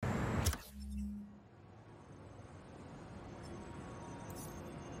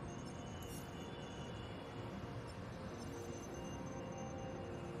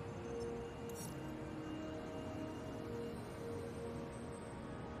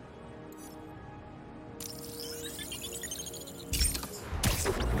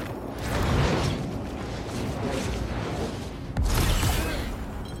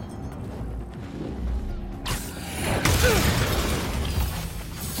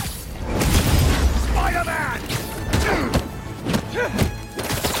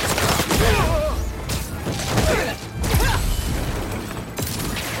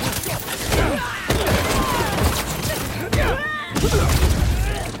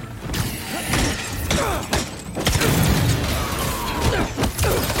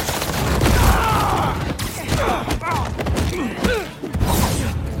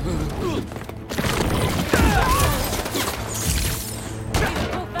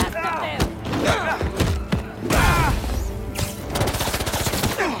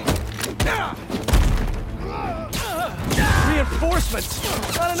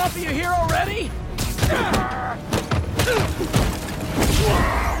Got enough of you here already?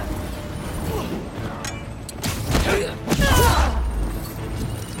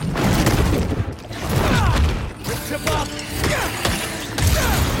 Tip up!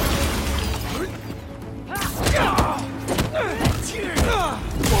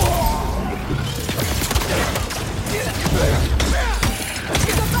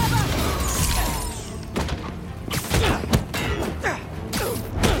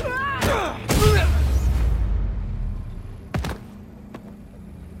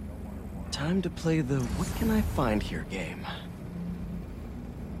 Time to play the what can I find here game.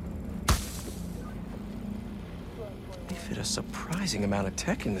 They fit a surprising amount of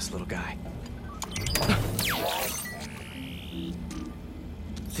tech in this little guy.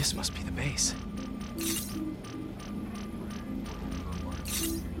 This must be the base.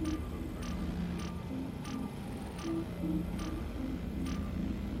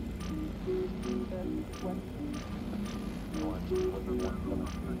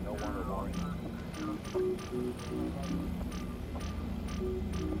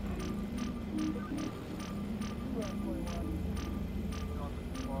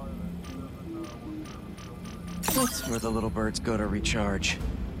 That's where the little birds go to recharge.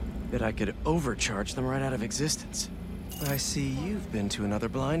 Bet I could overcharge them right out of existence. I see you've been to another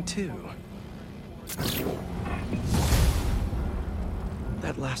blind too.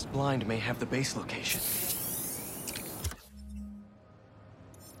 That last blind may have the base location.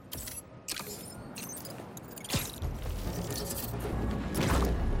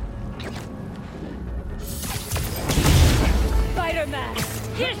 Spider-Man,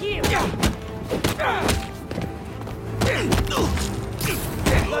 get here!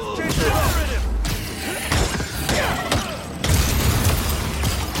 Let's change the narrative!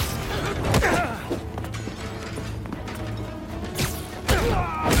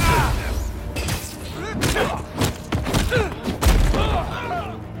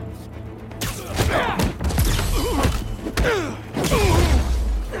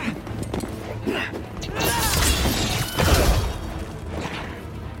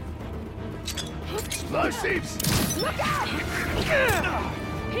 Explosives! Look out!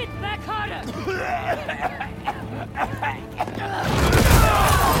 Hit back harder!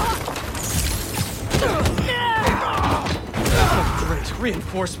 Oh, great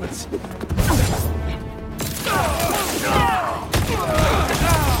reinforcements!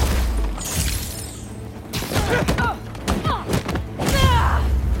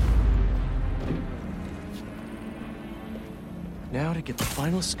 Now to get the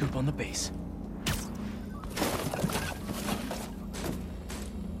final scoop on the base.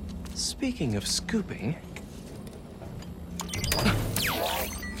 Speaking of scooping...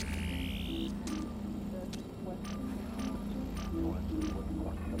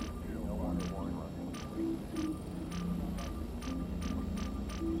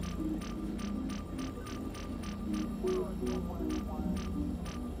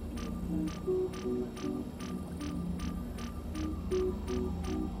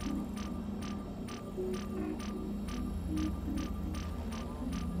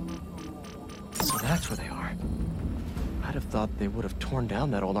 So that's where they are. I'd have thought they would have torn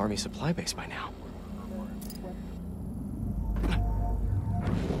down that old army supply base by now.